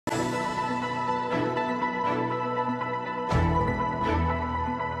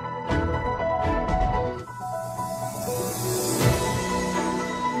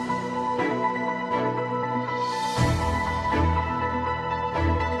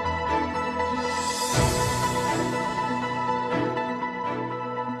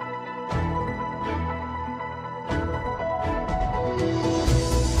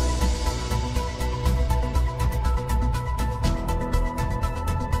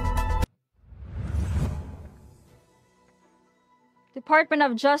Department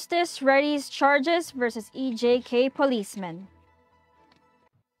of Justice readies charges versus EJK policemen.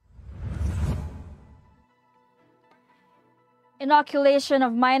 Inoculation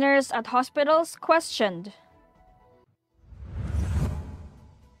of minors at hospitals questioned.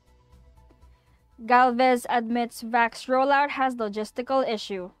 Galvez admits vax rollout has logistical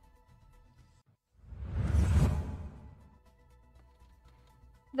issue.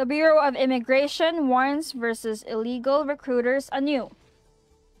 The Bureau of Immigration warns versus illegal recruiters anew.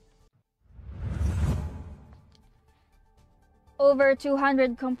 Over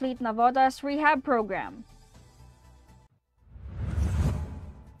 200 complete Navotas rehab program.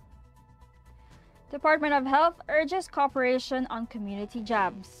 Department of Health urges cooperation on community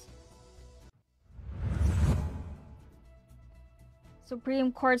jabs.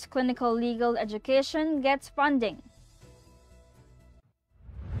 Supreme Court's clinical legal education gets funding.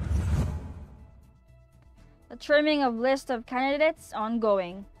 The trimming of list of candidates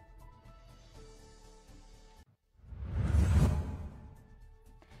ongoing.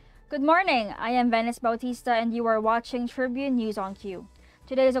 Good morning, I am Venice Bautista and you are watching Tribune News on Q.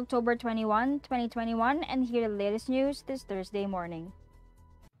 Today is October 21, 2021, and here are the latest news this Thursday morning.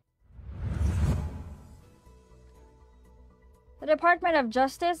 The Department of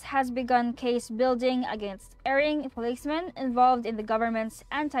Justice has begun case building against erring policemen involved in the government's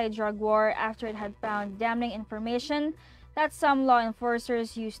anti-drug war after it had found damning information that some law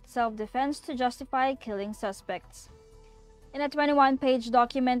enforcers used self-defense to justify killing suspects. In a 21-page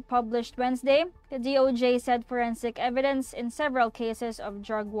document published Wednesday, the DOJ said forensic evidence in several cases of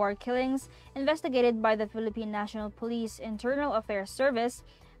drug war killings investigated by the Philippine National Police Internal Affairs Service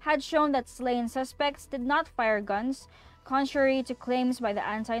had shown that slain suspects did not fire guns, contrary to claims by the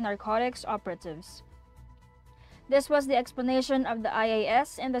anti-narcotics operatives. This was the explanation of the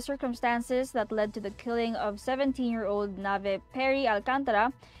IAS in the circumstances that led to the killing of 17-year-old Nave Perry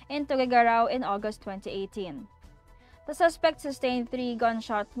Alcantara in Tuguegarao in August 2018. The suspect sustained 3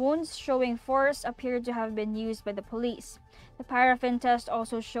 gunshot wounds, showing force appeared to have been used by the police. The paraffin test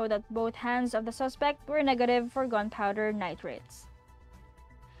also showed that both hands of the suspect were negative for gunpowder nitrates.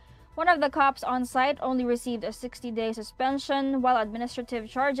 One of the cops on site only received a 60-day suspension, while administrative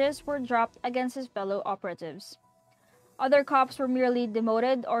charges were dropped against his fellow operatives. Other cops were merely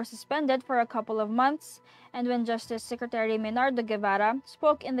demoted or suspended for a couple of months, and when Justice Secretary Menardo Guevara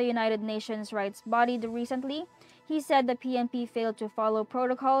spoke in the United Nations rights body recently, he said the PNP failed to follow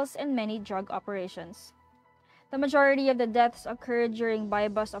protocols in many drug operations. The majority of the deaths occurred during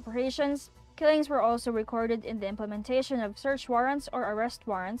buy-bust operations. Killings were also recorded in the implementation of search warrants or arrest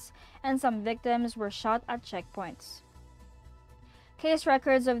warrants, and some victims were shot at checkpoints. Case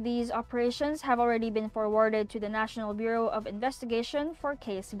records of these operations have already been forwarded to the National Bureau of Investigation for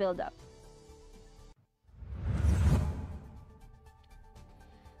case buildup.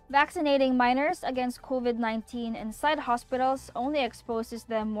 Vaccinating minors against COVID-19 inside hospitals only exposes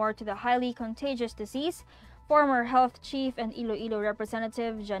them more to the highly contagious disease, former health chief and Iloilo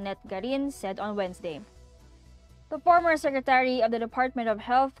representative Janet Garin said on Wednesday. The former secretary of the Department of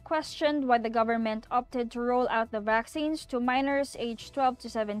Health questioned why the government opted to roll out the vaccines to minors aged 12 to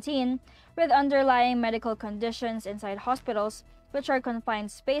 17 with underlying medical conditions inside hospitals, which are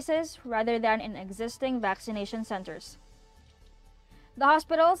confined spaces rather than in existing vaccination centers. The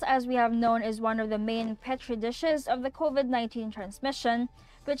hospitals, as we have known, is one of the main petri dishes of the COVID-19 transmission,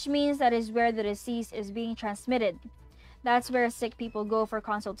 which means that is where the disease is being transmitted. That's where sick people go for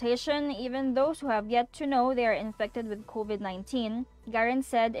consultation, even those who have yet to know they are infected with COVID-19, Garin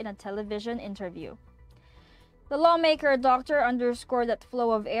said in a television interview. The lawmaker doctor underscored that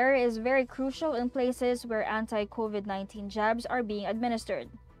flow of air is very crucial in places where anti-COVID-19 jabs are being administered.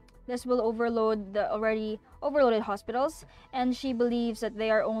 This will overload the already overloaded hospitals, and she believes that they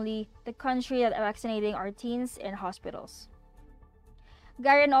are only the country that vaccinating our teens in hospitals.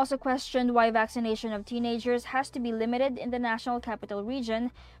 Garin also questioned why vaccination of teenagers has to be limited in the National Capital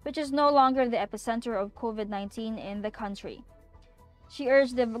Region, which is no longer the epicenter of COVID-19 in the country. She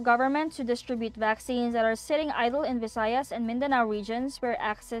urged the government to distribute vaccines that are sitting idle in Visayas and Mindanao regions where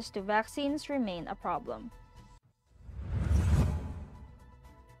access to vaccines remain a problem.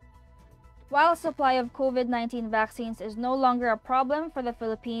 While supply of COVID-19 vaccines is no longer a problem for the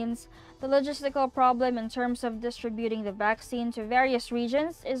Philippines, the logistical problem in terms of distributing the vaccine to various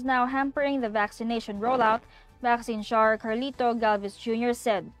regions is now hampering the vaccination rollout, vaccine czar Carlito Galvez Jr.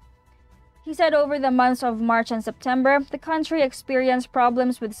 said. He said over the months of March and September, the country experienced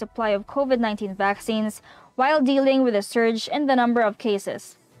problems with supply of COVID-19 vaccines while dealing with a surge in the number of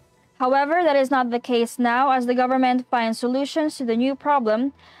cases. However, that is not the case now as the government finds solutions to the new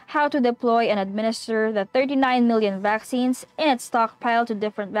problem, how to deploy and administer the 39 million vaccines in its stockpile to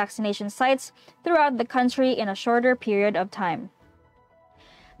different vaccination sites throughout the country in a shorter period of time.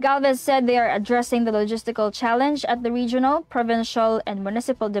 Galvez said they are addressing the logistical challenge at the regional, provincial, and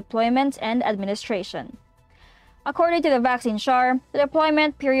municipal deployment and administration. According to the vaccine SHAR, the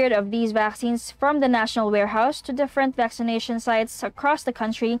deployment period of these vaccines from the national warehouse to different vaccination sites across the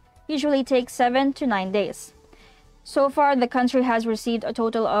country usually takes 7 to 9 days. So far, the country has received a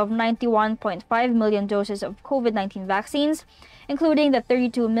total of 91.5 million doses of COVID-19 vaccines, including the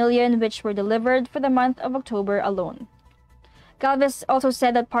 32 million which were delivered for the month of October alone. Galvez also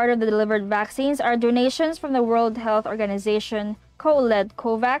said that part of the delivered vaccines are donations from the World Health Organization co-led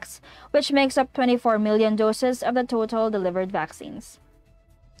COVAX, which makes up 24 million doses of the total delivered vaccines.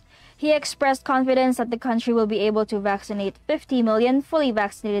 He expressed confidence that the country will be able to vaccinate 50 million fully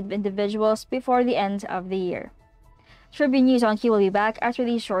vaccinated individuals before the end of the year. Tribune News on Q will be back after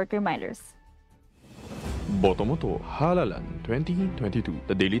these short reminders. Botomoto Halalan 2022,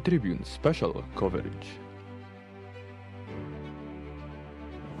 the Daily Tribune special coverage.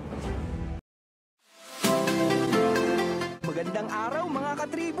 Magandang araw mga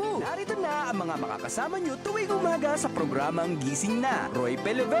katribu! Narito na ang mga makakasama nyo tuwing umaga sa programang Gising Na. Roy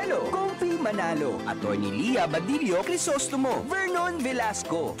Pelovelo, Comfy Manalo, Atty. Lia Badillo Crisostomo, Vernon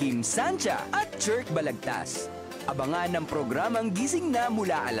Velasco, Kim Sancha at Jerk Balagtas. Abangan ang programang Gising Na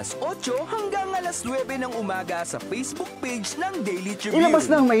mula alas 8 hanggang alas 9 ng umaga sa Facebook page ng Daily Tribune. Ilabas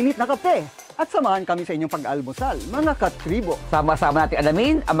ng mainit na kape at samahan kami sa inyong pag-almusal, mga katribo. Sama-sama natin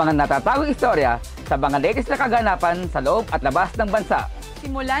alamin ang mga natatagong istorya sa mga latest na kaganapan sa loob at labas ng bansa.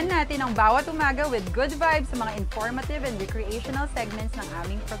 Simulan natin ang bawat umaga with good vibes sa mga informative and recreational segments ng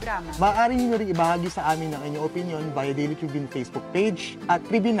aming programa. Maaari niyo rin ibahagi sa amin ang inyong opinion via Daily Tribune Facebook page at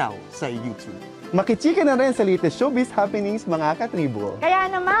TribuneNow sa YouTube. Makichika na rin sa latest showbiz happenings, mga katribo. Kaya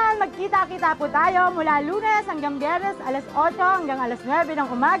naman, magkita-kita po tayo mula Lunes hanggang Biyernes, alas 8 hanggang alas 9 ng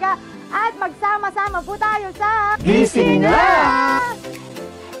umaga at magsama-sama po tayo sa Gising Na!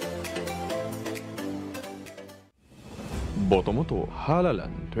 Botomoto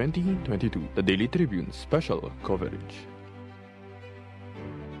Halalan 2022, the Daily Tribune special coverage.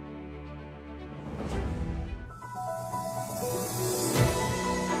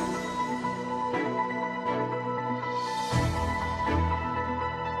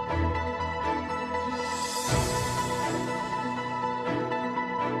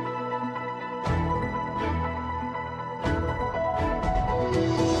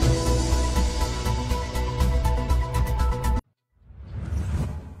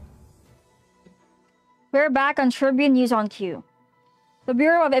 We're back on Tribune News on Q. The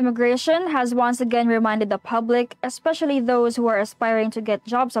Bureau of Immigration has once again reminded the public, especially those who are aspiring to get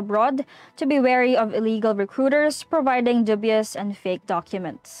jobs abroad, to be wary of illegal recruiters providing dubious and fake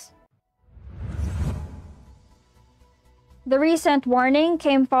documents. The recent warning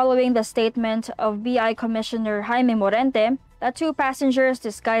came following the statement of BI Commissioner Jaime Morente that 2 passengers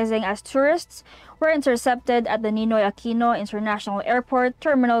disguising as tourists were intercepted at the Ninoy Aquino International Airport,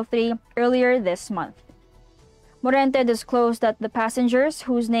 Terminal 3, earlier this month. Morente disclosed that the passengers,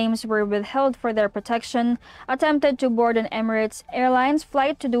 whose names were withheld for their protection, attempted to board an Emirates Airlines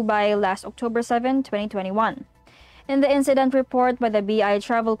flight to Dubai last October 7, 2021. In the incident report by the BI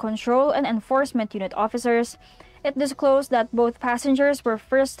Travel Control and Enforcement Unit officers, it disclosed that both passengers were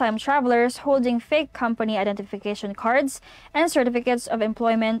first-time travelers holding fake company identification cards and certificates of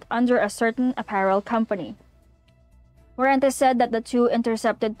employment under a certain apparel company. Morente said that the 2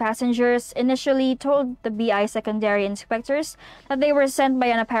 intercepted passengers initially told the BI secondary inspectors that they were sent by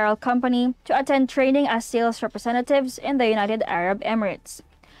an apparel company to attend training as sales representatives in the United Arab Emirates.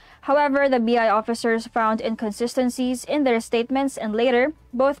 However, the BI officers found inconsistencies in their statements, and later,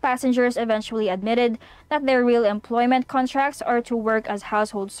 both passengers eventually admitted that their real employment contracts are to work as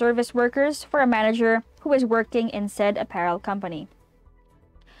household service workers for a manager who is working in said apparel company.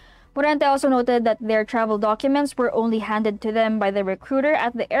 Morente also noted that their travel documents were only handed to them by the recruiter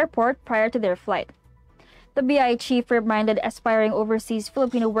at the airport prior to their flight. The BI chief reminded aspiring overseas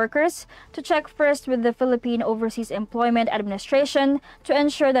Filipino workers to check first with the Philippine Overseas Employment Administration to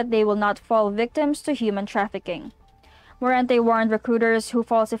ensure that they will not fall victims to human trafficking. Morente warned recruiters who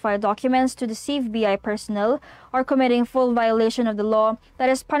falsify documents to deceive BI personnel are committing full violation of the law that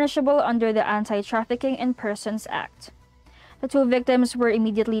is punishable under the Anti-Trafficking in Persons Act. The 2 victims were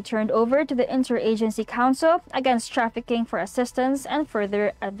immediately turned over to the Interagency Council Against Trafficking for assistance and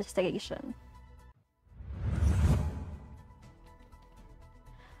further investigation.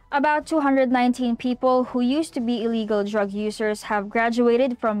 About 219 people who used to be illegal drug users have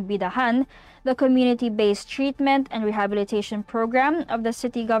graduated from Bidahan, the community-based treatment and rehabilitation program of the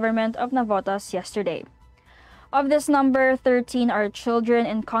city government of Navotas yesterday. Of this number, 13 are children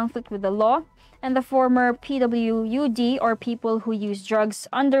in conflict with the law, and the former PWUD, or people who use drugs,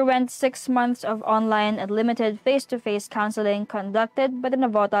 underwent 6 months of online and limited face-to-face counseling conducted by the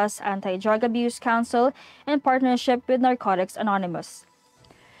Navotas Anti-Drug Abuse Council in partnership with Narcotics Anonymous.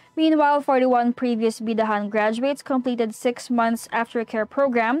 Meanwhile, 41 previous Bidahan graduates completed 6 months aftercare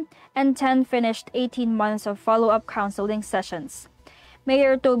program, and 10 finished 18 months of follow-up counseling sessions.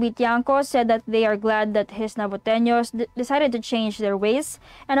 Mayor Toby Tiangco said that they are glad that his Navoteños decided to change their ways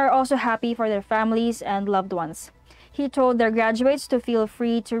and are also happy for their families and loved ones. He told their graduates to feel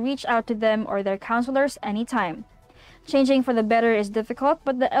free to reach out to them or their counselors anytime. Changing for the better is difficult,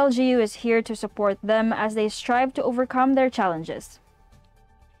 but the LGU is here to support them as they strive to overcome their challenges.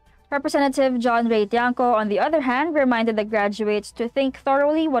 Representative John Ray Tiangco, on the other hand, reminded the graduates to think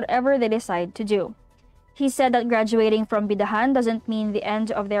thoroughly whatever they decide to do. He said that graduating from Bidahan doesn't mean the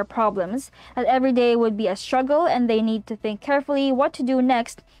end of their problems, that every day would be a struggle and they need to think carefully what to do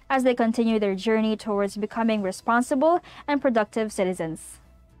next as they continue their journey towards becoming responsible and productive citizens.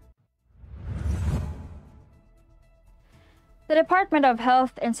 The Department of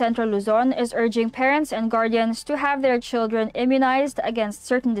Health in Central Luzon is urging parents and guardians to have their children immunized against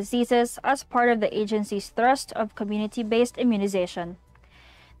certain diseases as part of the agency's thrust of community-based immunization.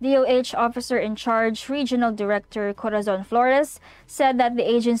 DOH Officer in Charge, Regional Director Corazon Flores, said that the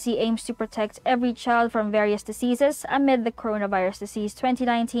agency aims to protect every child from various diseases amid the coronavirus disease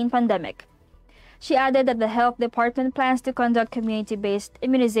 2019 pandemic. She added that the Health Department plans to conduct community-based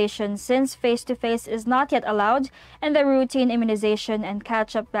immunization since face-to-face is not yet allowed, and the routine immunization and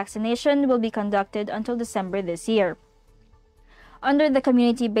catch-up vaccination will be conducted until December this year. Under the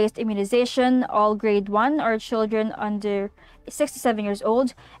community-based immunization, all grade 1 or children under 67 years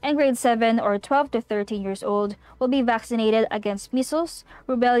old and grade 7 or 12 to 13 years old will be vaccinated against measles,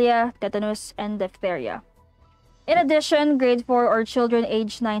 rubella, tetanus, and diphtheria. In addition, grade 4 or children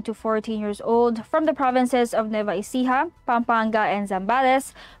aged 9 to 14 years old from the provinces of Nueva Ecija, Pampanga, and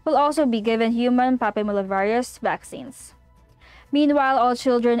Zambales will also be given human papillomavirus vaccines. Meanwhile, all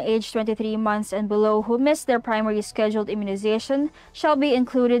children aged 23 months and below who missed their primary scheduled immunization shall be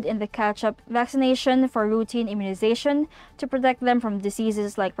included in the catch-up vaccination for routine immunization to protect them from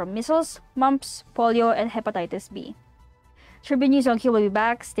diseases like from measles, mumps, polio, and hepatitis B. Tribune News on Q will be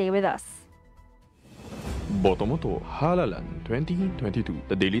back. Stay with us. Botomoto Halalan 2022,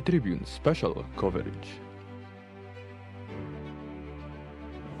 the Daily Tribune special coverage.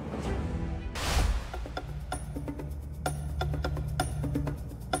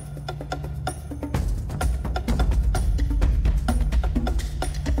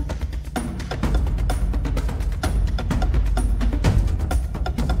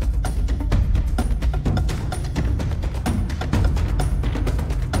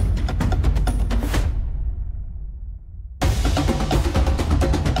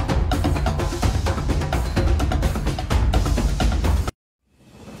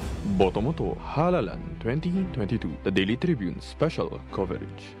 Botomoto Halalan 2022, the Daily Tribune special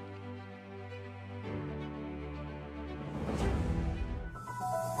coverage.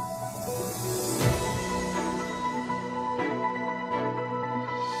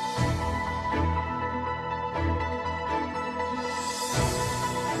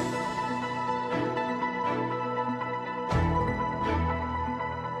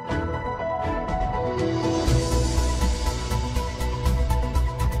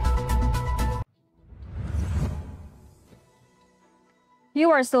 You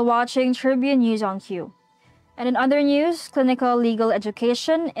are still watching Tribune News on Q. And in other news, clinical legal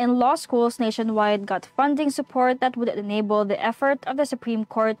education in law schools nationwide got funding support that would enable the effort of the Supreme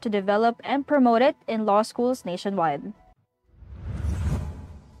Court to develop and promote it in law schools nationwide.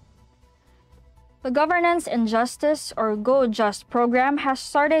 The Governance and Justice, or GO-JUST program, has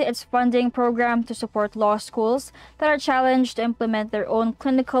started its funding program to support law schools that are challenged to implement their own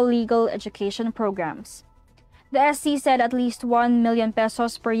clinical legal education programs. The SC said at least 1 million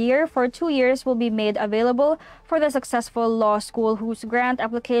pesos per year for 2 years will be made available for the successful law school whose grant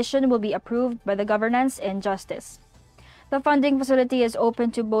application will be approved by the Governance and Justice. The funding facility is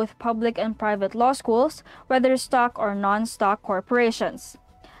open to both public and private law schools, whether stock or non-stock corporations.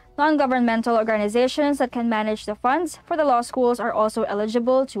 Non-governmental organizations that can manage the funds for the law schools are also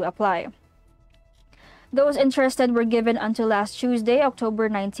eligible to apply. Those interested were given until last Tuesday, October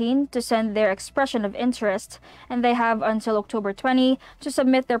 19, to send their expression of interest, and they have until October 20 to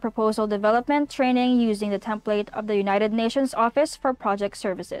submit their proposal development training using the template of the United Nations Office for Project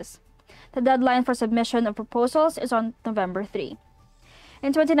Services. The deadline for submission of proposals is on November 3.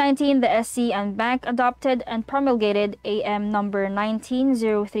 In 2019, the SC and Bank adopted and promulgated AM number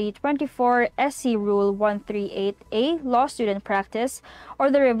 190324 SC Rule 138A Law Student Practice, or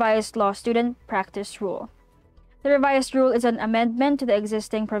the Revised Law Student Practice Rule. The revised rule is an amendment to the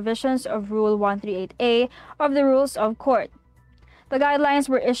existing provisions of Rule 138A of the Rules of Court. The guidelines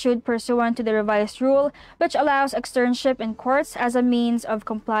were issued pursuant to the revised rule, which allows externship in courts as a means of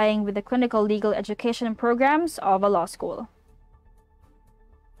complying with the clinical legal education programs of a law school.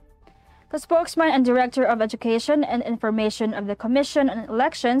 The spokesman and Director of Education and Information of the Commission on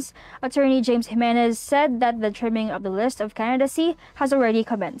Elections, Attorney James Jimenez, said that the trimming of the list of candidacy has already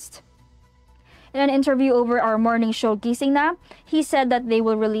commenced. In an interview over our morning show Gising Na, he said that they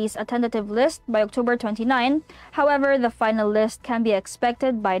will release a tentative list by October 29. However, the final list can be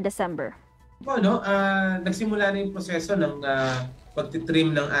expected by December. Nagsimula na yung proseso ng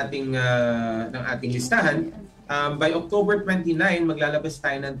pagtitrim ng ating listahan. By October 29, maglalabas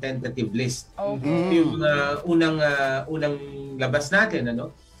tayo ng tentative list. Okay. Yung unang labas natin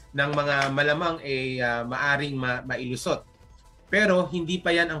ng mga malamang maaring mailusot. Pero hindi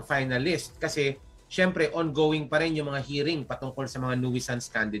pa yan ang final list kasi syempre ongoing pa rin yung mga hearing patungkol sa mga nuisance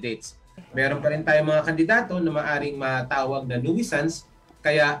candidates. Meron pa rin tayong mga kandidato na maaring matawag na nuisance,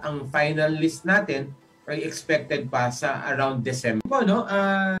 kaya ang final list natin ay expected pa sa around December.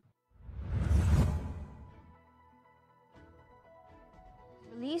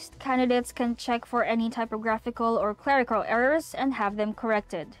 Released candidates can check for any typographical or clerical errors and have them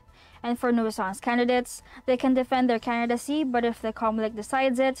corrected. And for nuisance candidates, they can defend their candidacy, but if the COMELEC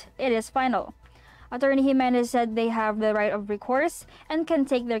decides it, it is final. Attorney Jimenez said they have the right of recourse and can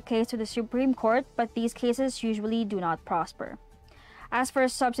take their case to the Supreme Court, but these cases usually do not prosper. As for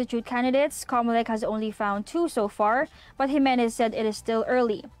substitute candidates, COMELEC has only found 2 so far, but Jimenez said it is still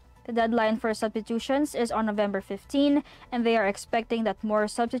early. The deadline for substitutions is on November 15, and they are expecting that more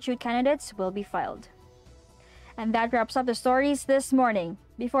substitute candidates will be filed. And that wraps up the stories this morning.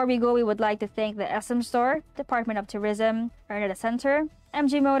 Before we go, we would like to thank the SM Store, Department of Tourism, Ernada Center,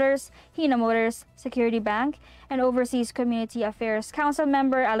 MG Motors, Hina Motors, Security Bank, and Overseas Community Affairs Council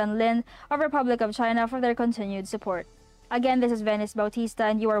member Alan Lin of Republic of China for their continued support. Again, this is Venice Bautista,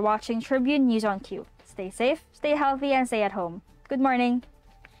 and you are watching Tribune News on Cue. Stay safe, stay healthy, and stay at home. Good morning.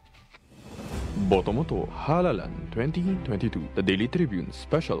 Botomoto Halalan 2022, the Daily Tribune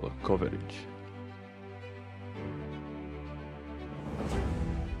special coverage.